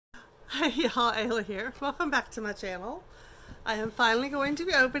Hi y'all, Ayla here. Welcome back to my channel. I am finally going to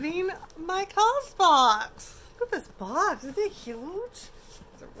be opening my CauseBox. Look at this box, isn't it huge?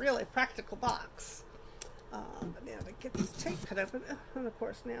 It's a really practical box. But now to get this tape cut open, and of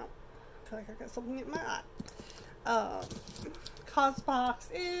course now, I feel like I got something in my eye. CauseBox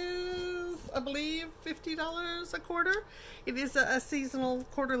is, I believe, $50 a quarter. It is a seasonal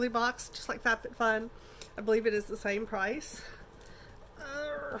quarterly box, just like FabFitFun. I believe it is the same price.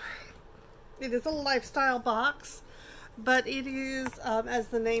 It is a lifestyle box, but it is, as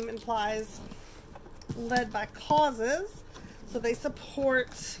the name implies, led by causes. So they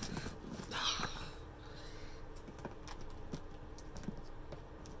support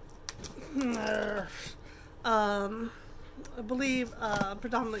I believe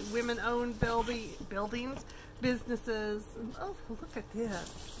predominantly women-owned buildings, businesses. Oh, look at this.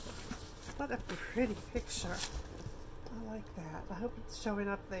 What a pretty picture. I like that. I hope it's showing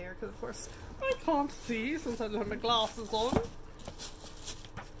up there because, of course, I can't see since I don't have my glasses on.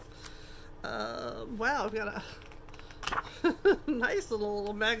 Wow, I've got a nice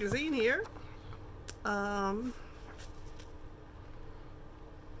little magazine here. They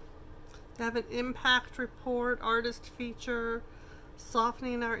have an impact report, artist feature,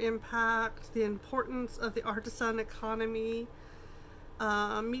 softening our impact, the importance of the artisan economy,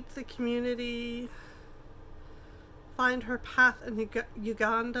 meet the community, find her path in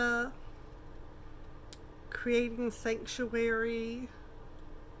Uganda, creating sanctuary.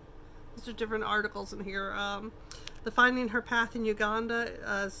 These are different articles in here. The finding her path in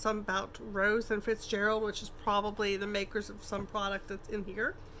Uganda, some about Rose and Fitzgerald, which is probably the makers of some product that's in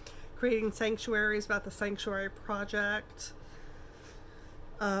here. Creating sanctuaries, about the Sanctuary Project.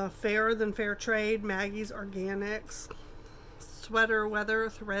 Fairer Than Fair Trade, Maggie's Organics. Sweater Weather,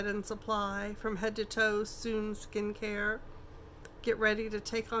 Thread and Supply, From Head to Toe, Soon Skincare. Get ready to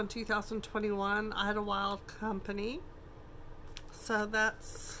take on 2021, Idlewild Company. So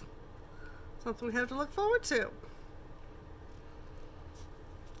that's something we have to look forward to.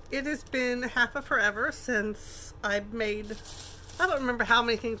 It has been half a forever since I've made, I don't remember how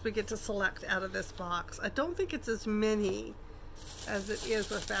many things we get to select out of this box. I don't think it's as many as it is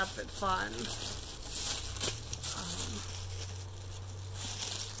with FabFitFun.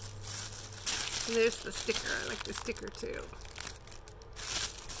 And there's the sticker. I like the sticker too.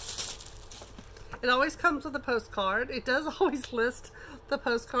 It always comes with a postcard. It does always list the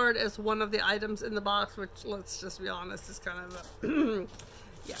postcard as one of the items in the box, which, let's just be honest, is kind of a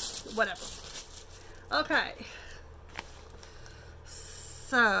yeah, whatever. Okay.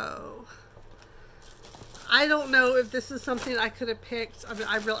 So, I don't know if this is something I could have picked. I mean,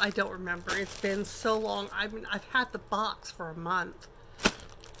 I don't remember. It's been so long. I mean, I've had the box for a month.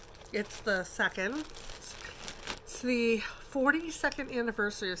 It's the second. It's the 42nd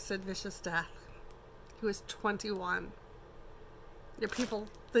anniversary of Sid Vicious' death. He was 21. Yeah, people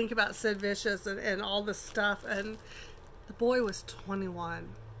think about Sid Vicious and all this stuff, and the boy was 21.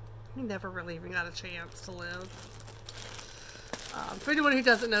 He never really even got a chance to live. For anyone who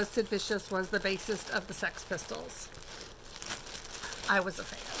doesn't know, Sid Vicious was the bassist of the Sex Pistols. I was a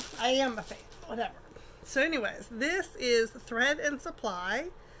fan. I am a fan. Whatever. So anyways, this is Thread and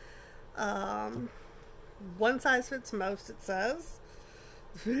Supply. One size fits most, it says.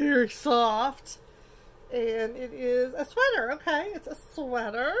 Very soft. And it is a sweater. Okay, it's a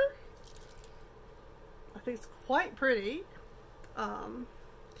sweater. I think it's quite pretty.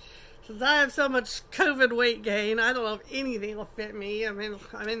 Since I have so much COVID weight gain, I don't know if anything will fit me. I mean,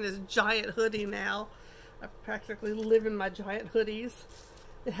 I'm in this giant hoodie now. I practically live in my giant hoodies.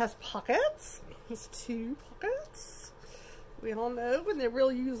 It has pockets. It's 2 pockets. We all know when they're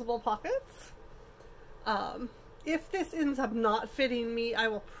real usable pockets. If this ends up not fitting me, I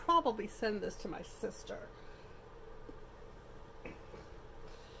will probably send this to my sister.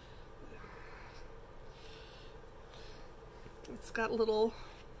 It's got little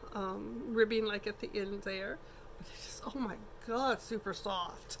ribbing like at the end there. But it's just, oh my god, super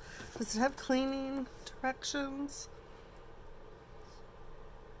soft. Does it have cleaning directions?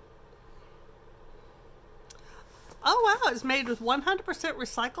 Oh wow, it's made with 100%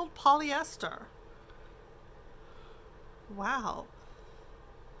 recycled polyester. Wow.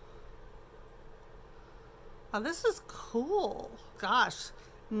 Oh, this is cool. Gosh,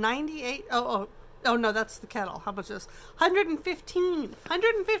 98. Oh no, that's the kettle. How much is this?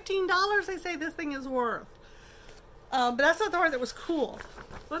 $115 they say this thing is worth. But that's not the part that was cool.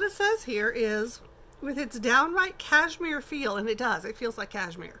 What it says here is, with its downright cashmere feel, and it does, it feels like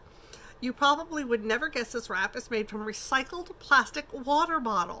cashmere. You probably would never guess this wrap is made from recycled plastic water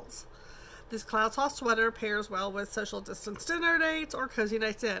bottles. This Cloud Sauce sweater pairs well with social distance dinner dates or cozy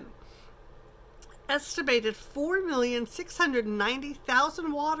nights in. Estimated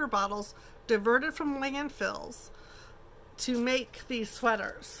 4,690,000 water bottles diverted from landfills to make these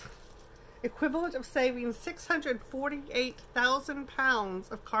sweaters, equivalent of saving 648,000 pounds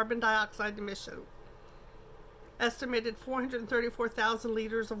of carbon dioxide emission. Estimated 434,000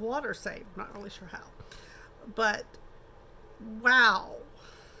 liters of water saved. Not really sure how, but wow.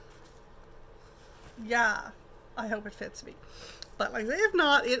 Yeah, I hope it fits me. But like I say, if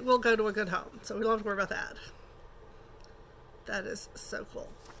not, it will go to a good home, so we don't have to worry about that. That is so cool.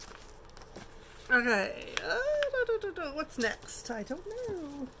 Okay, what's next? I don't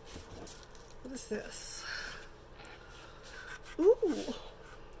know. What is this? Ooh,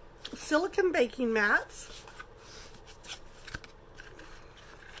 silicone baking mats.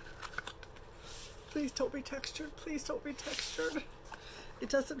 Please don't be textured. Please don't be textured. It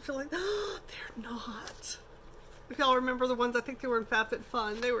doesn't feel like, oh, they're not. If y'all remember the ones, I think they were in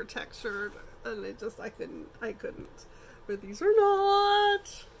FabFitFun, they were textured, and it just, I couldn't. But these are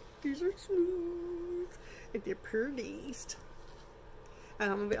not. These are smooth, and they're prettiest.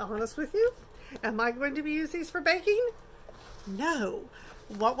 And I'm going to be honest with you, am I going to be using these for baking? No.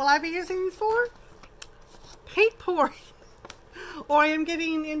 What will I be using these for? Paint pouring. Or I am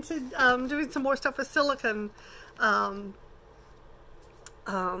getting into doing some more stuff with silicone.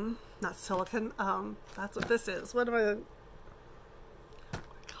 Not silicone, that's what this is. What am I, oh my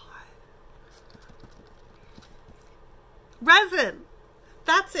God. Resin!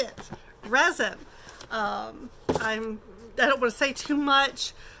 That's it. Resin. I don't want to say too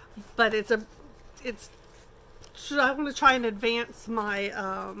much, but I want to try and advance my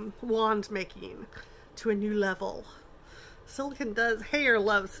wand making to a new level. Silicone does, hair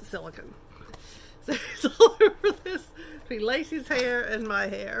loves silicone. So it's all over this, between Lacey's hair and my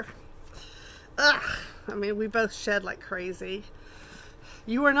hair. Ugh, I mean, we both shed like crazy.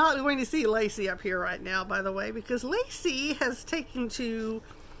 You are not going to see Lacey up here right now, by the way, because Lacey has taken to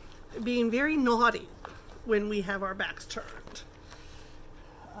being very naughty when we have our backs turned.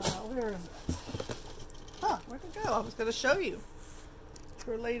 Where is it? Huh, where'd it go? I was going to show you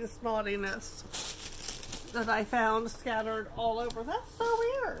her latest naughtiness that I found scattered all over. That's so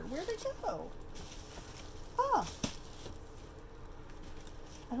weird. Where'd it go? Huh.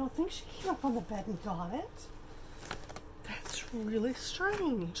 I don't think she came up on the bed and got it. That's really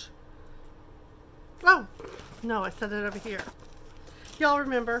strange. Oh, no, I set it over here. Y'all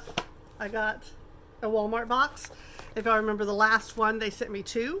remember I got a Walmart box. If y'all remember the last one, they sent me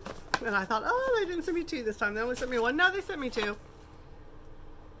 2. And I thought, oh, they didn't send me 2 this time. They only sent me 1. No, they sent me 2.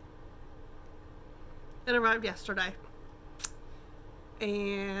 It arrived yesterday.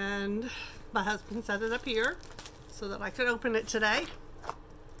 And my husband set it up here so that I could open it today.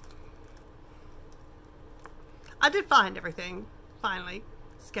 I did find everything, finally,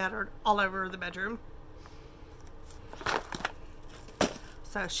 scattered all over the bedroom.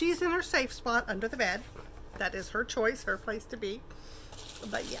 So she's in her safe spot under the bed. That is her choice, her place to be.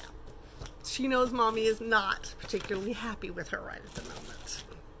 But yeah, she knows Mommy is not particularly happy with her right at the moment.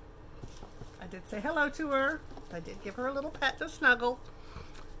 I did say hello to her. I did give her a little pet to snuggle.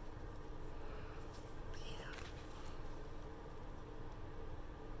 Yeah.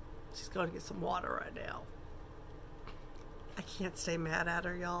 She's going to get some water right now. I can't stay mad at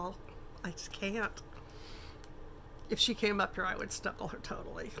her, y'all. I just can't. If she came up here, I would snuggle her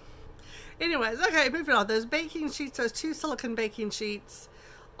totally. Anyways, okay, moving on. Those baking sheets, those 2 silicone baking sheets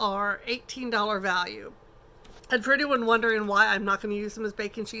are $18 value. And for anyone wondering why I'm not going to use them as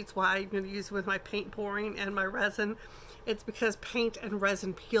baking sheets, why I'm going to use them with my paint pouring and my resin, it's because paint and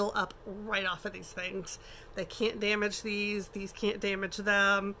resin peel up right off of these things. They can't damage these can't damage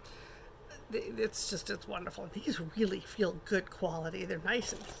them. It's wonderful. These really feel good quality. They're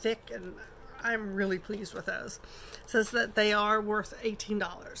nice and thick, and I'm really pleased with those. It says that they are worth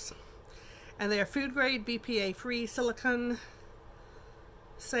 $18. And they are food grade, BPA free silicone.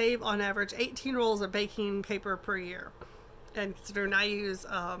 Save on average 18 rolls of baking paper per year. And considering I use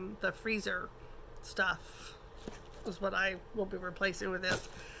the freezer stuff is what I will be replacing with this.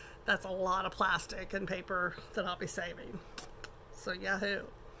 That's a lot of plastic and paper that I'll be saving. So yahoo.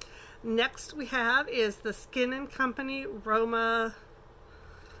 Next we have is the Skin & Company Roma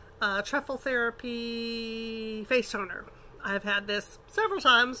Truffle Therapy Face Toner. I've had this several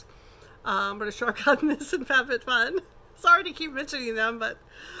times. I'm pretty sure I've gotten this in FabFitFun. Sorry to keep mentioning them, but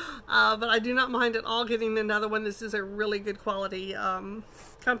I do not mind at all getting another one. This is a really good quality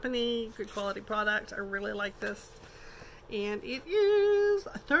company, good quality product. I really like this. And it is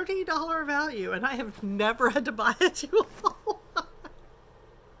a $30 value, and I have never had to buy it, you all.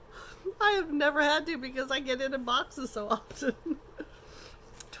 I have never had to because I get it in boxes so often.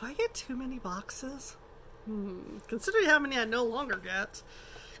 Do I get too many boxes? Considering how many I no longer get.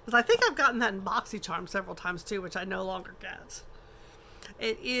 Because I think I've gotten that in BoxyCharm several times too, which I no longer get.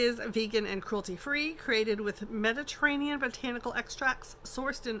 It is vegan and cruelty-free, created with Mediterranean botanical extracts,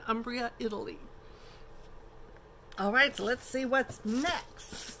 sourced in Umbria, Italy. Alright, so let's see what's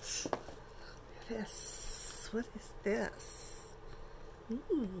next. What is this?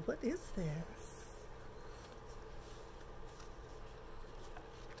 Ooh, what is this?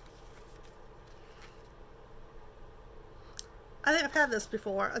 I think I've had this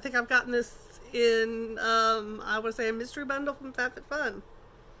before. I think I've gotten this in, I would say a mystery bundle from FabFitFun.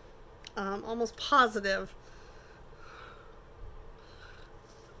 Almost positive.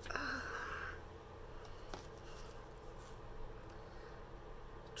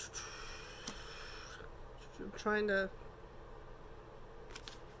 I'm trying to...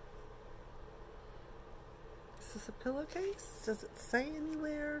 Is this a pillowcase? Does it say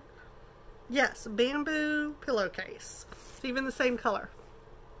anywhere? Yes, bamboo pillowcase. It's even the same color.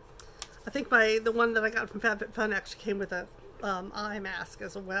 I think the one that I got from FabFitFun actually came with a eye mask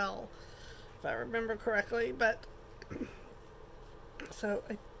as well, if I remember correctly. But so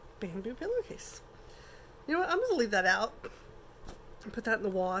a bamboo pillowcase. You know what? I'm going to leave that out and put that in the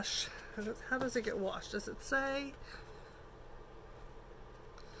wash. How does it get washed? Does it say?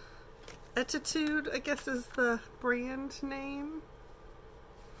 Attitude, I guess, is the brand name.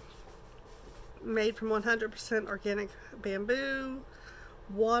 Made from 100% organic bamboo.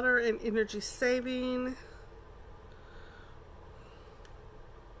 Water and energy saving.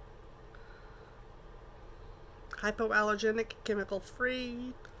 Hypoallergenic, chemical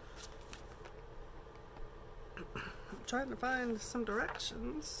free. I'm trying to find some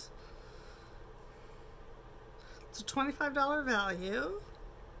directions. It's a $25 value.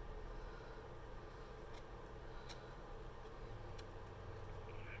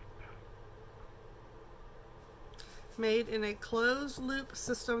 Made in a closed loop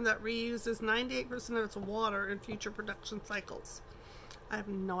system that reuses 98% of its water in future production cycles. I have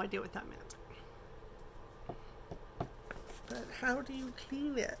no idea what that meant. But how do you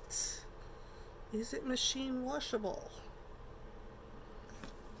clean it? Is it machine washable?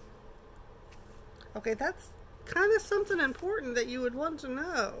 Okay, that's kind of something important that you would want to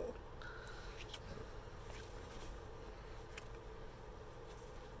know.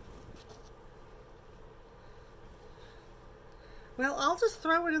 Well, I'll just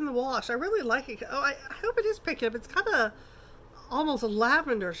throw it in the wash. I really like it. Oh, I hope it is picked up. It's kind of almost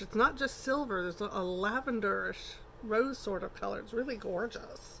lavenderish. It's not just silver. There's a lavenderish rose sort of color. It's really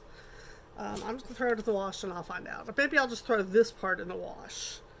gorgeous. I'm just going to throw it in the wash and I'll find out. Or maybe I'll just throw this part in the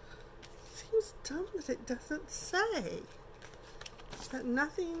wash. Seems dumb that it doesn't say. That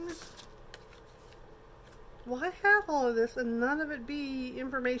nothing... Why have all of this and none of it be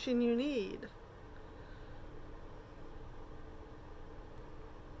information you need?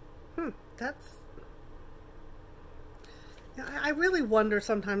 That's... I really wonder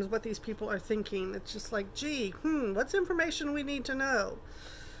sometimes what these people are thinking. It's just like, gee, what's information we need to know?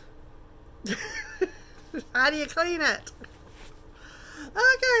 How do you clean it?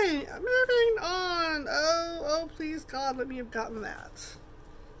 Okay, moving on. Oh, please, God, let me have gotten that.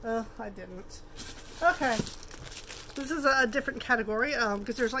 Oh, I didn't. Okay. This is a different category,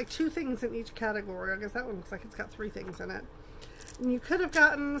 because there's like 2 things in each category. I guess that one looks like it's got 3 things in it. And you could have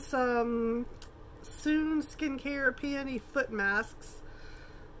gotten some Soon Skincare Peony foot masks,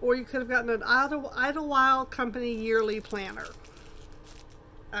 or you could have gotten an Idlewild Company yearly planner.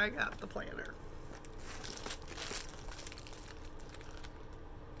 I got the planner.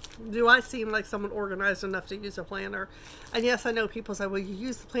 Do I seem like someone organized enough to use a planner? And yes, I know people say, well, you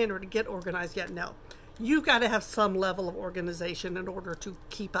use the planner to get organized. Yet no. You've got to have some level of organization in order to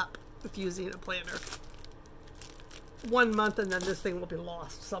keep up with using a planner. 1 month and then this thing will be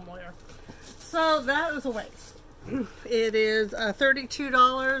lost somewhere. So that is a waste. It is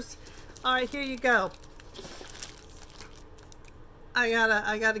 $32. All right, here you go. I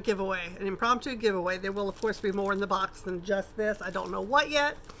got a giveaway, an impromptu giveaway. There will of course be more in the box than just this. I don't know what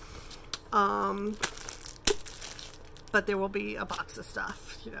yet. But there will be a box of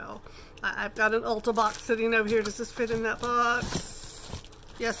stuff, you know. I've got an Ulta box sitting over here. Does this fit in that box?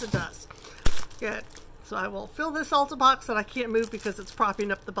 Yes, it does. Good. So I will fill this Ulta box that I can't move because it's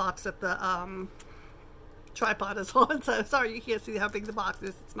propping up the box that the tripod is on. So sorry you can't see how big the box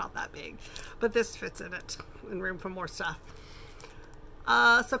is. It's not that big. But this fits in it, in room for more stuff.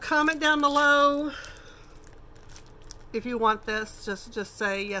 So comment down below if you want this. Just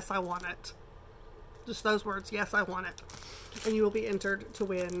say, yes, I want it. Just those words, yes, I want it. And you will be entered to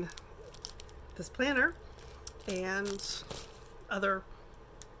win this planner and other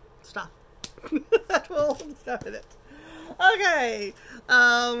stuff. That will hold stuff in it. Okay.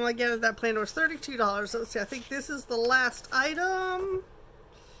 Again, that planner was $32. Let's see. I think this is the last item.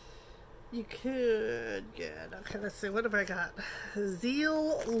 You could get. Okay, let's see. What have I got?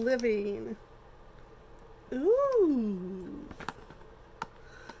 Zeal Living. Ooh.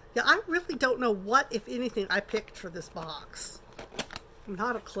 Yeah, I really don't know what, if anything, I picked for this box.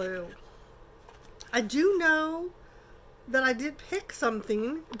 Not a clue. I do know that I did pick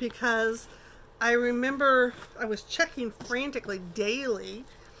something because I remember I was checking frantically daily,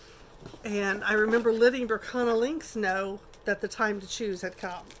 and I remember letting Berkana Links know that the time to choose had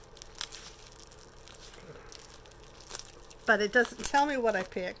come. But it doesn't tell me what I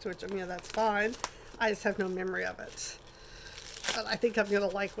picked, which, I mean, that's fine. I just have no memory of it. But I think I'm going to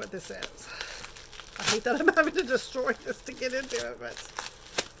like what this is. I hate that I'm having to destroy this to get into it, but...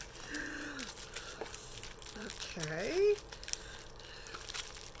 Okay.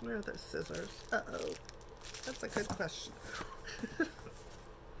 Where are those scissors? Uh-oh. That's a good question.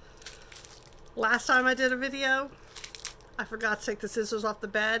 Last time I did a video, I forgot to take the scissors off the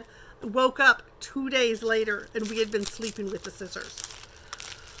bed. I woke up 2 days later, and we had been sleeping with the scissors.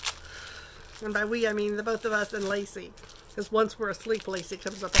 And by we, I mean the both of us and Lacey. Because once we're asleep, Lacey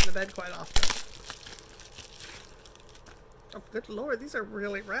comes up on the bed quite often. Oh, good Lord, these are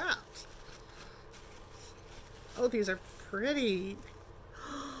really wrapped. Oh, these are pretty.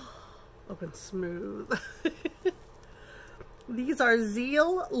 Open smooth. These are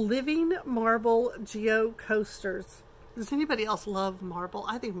Zeal Living Marble Geo Coasters. Does anybody else love marble?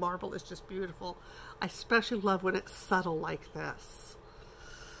 I think marble is just beautiful. I especially love when it's subtle like this.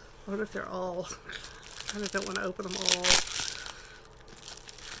 I wonder if they're all... I kind of don't want to open them all.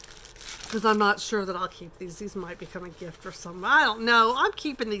 Because I'm not sure that I'll keep these. These might become a gift for someone. I don't know. I'm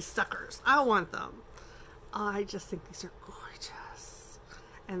keeping these suckers. I want them. I just think these are gorgeous.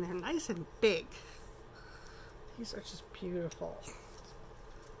 And they're nice and big. These are just beautiful.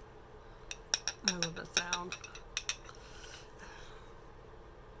 I love that sound.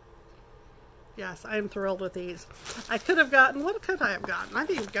 Yes, I am thrilled with these. I could have gotten, what could I have gotten? I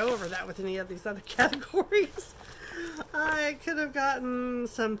didn't even go over that with any of these other categories. I could have gotten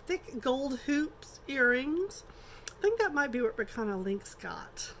some thick gold hoops earrings. I think that might be what Berkana Links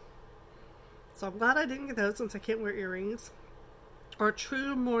got. So I'm glad I didn't get those since I can't wear earrings. Or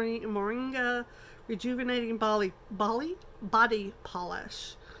true Moringa rejuvenating body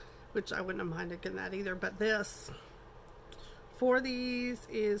polish, which I wouldn't have minded getting that either. But this for these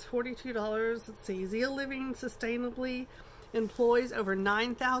is $42. Let's see. Zeal Living sustainably employs over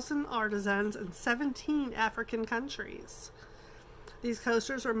 9,000 artisans in 17 African countries. These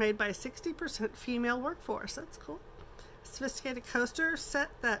coasters are made by a 60% female workforce. That's cool. Sophisticated coaster set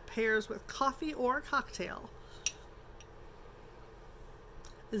that pairs with coffee or a cocktail.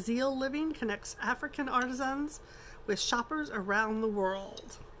 Zeal Living connects African artisans with shoppers around the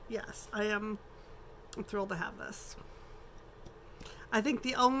world. Yes, I'm thrilled to have this. I think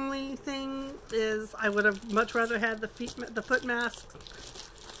the only thing is I would have much rather had the foot mask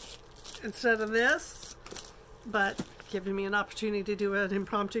instead of this, but giving me an opportunity to do an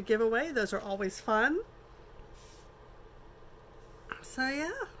impromptu giveaway, those are always fun. So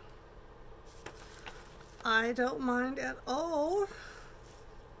yeah, I don't mind at all.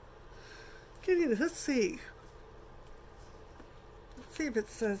 Let's see. Let's see if it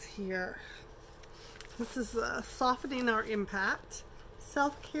says here. This is softening our impact.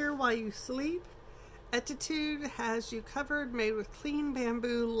 Self-care while you sleep. Attitude has you covered, made with clean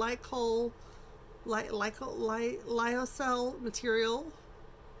bamboo lyocell material.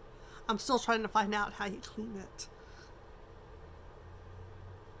 I'm still trying to find out how you clean it.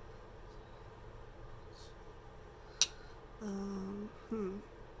 Oh,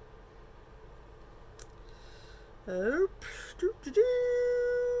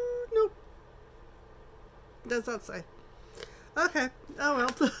 nope. Does that say? Okay. Oh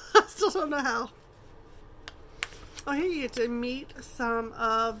well. I still don't know how. Oh, here you get to meet some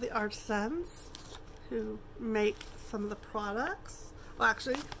of the artisans who make some of the products. Well,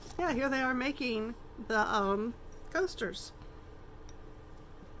 actually, yeah, here they are making the coasters.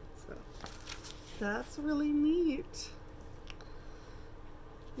 So that's really neat.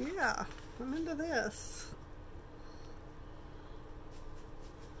 Yeah, I'm into this.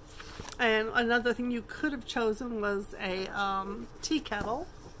 And another thing you could have chosen was a tea kettle.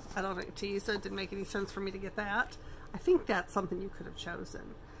 I don't drink tea, so it didn't make any sense for me to get that. I think that's something you could have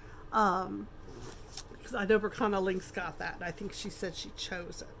chosen. Because I know Berkana Links got that, and I think she said she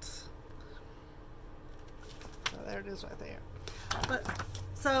chose it. So there it is right there. But,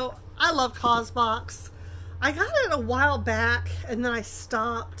 so, I love CauseBox. I got it a while back, and then I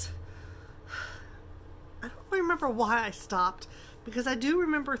stopped. remember why I stopped, because I do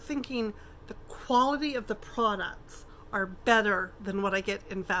remember thinking the quality of the products are better than what I get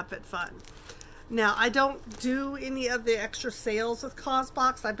in FabFitFun. Now, I don't do any of the extra sales with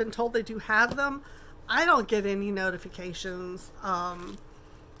CauseBox. I've been told they do have them. I don't get any notifications. I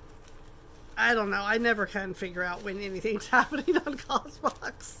don't know. I never can figure out when anything's happening on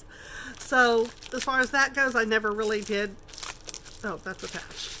CauseBox. So, as far as that goes, I never really did. Oh, that's a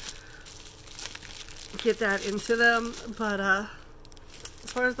patch. Get that into them. But, as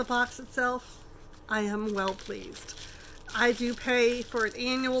far as the box itself, I am well pleased. I do pay for an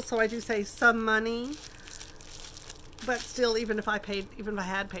annual, so I do save some money. But still, even if I had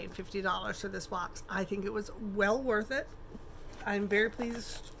paid $50 for this box, I think it was well worth it. I'm very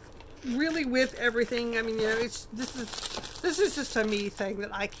pleased, really, with everything. I mean, you know, this is just a me thing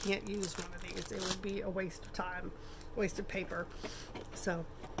that I can't use one of these. It would be a waste of time, waste of paper. So,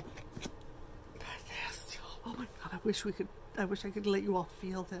 oh my God, I wish I could let you all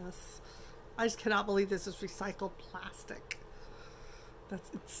feel this. I just cannot believe this is recycled plastic. That's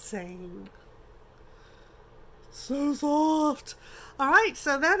insane. So soft. All right,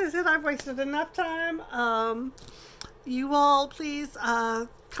 so that is it. I've wasted enough time. You all please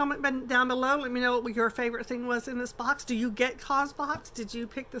comment down below. Let me know what your favorite thing was in this box. Do you get CauseBox? Did you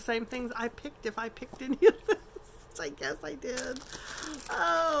pick the same things I picked, if I picked any of this? I guess I did.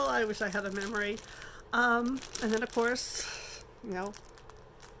 Oh, I wish I had a memory. And then of course, you know,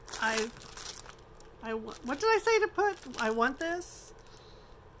 what did I say to put? I want this?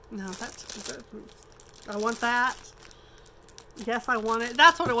 No, I want that. Yes, I want it.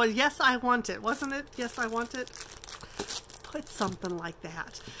 That's what it was. Yes, I want it. Wasn't it? Yes, I want it. Put something like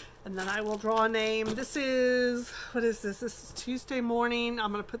that. And then I will draw a name. This is, what is this? This is Tuesday morning.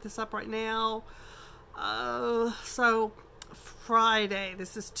 I'm going to put this up right now. So Friday.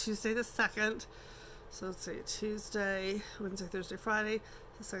 This is Tuesday the 2nd. So let's see. Tuesday, Wednesday, Thursday, Friday.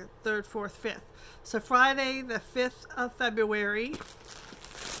 The 2nd, 3rd, 4th, 5th. So Friday the 5th of February.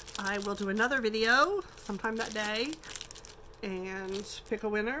 I will do another video sometime that day and pick a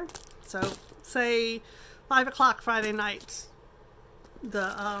winner. So say 5 o'clock Friday night,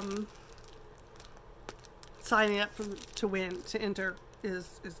 the signing up to enter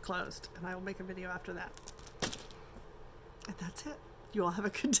is closed, and I will make a video after that. And that's it. You all have a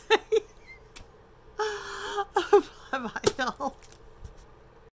good day. Bye bye, y'all.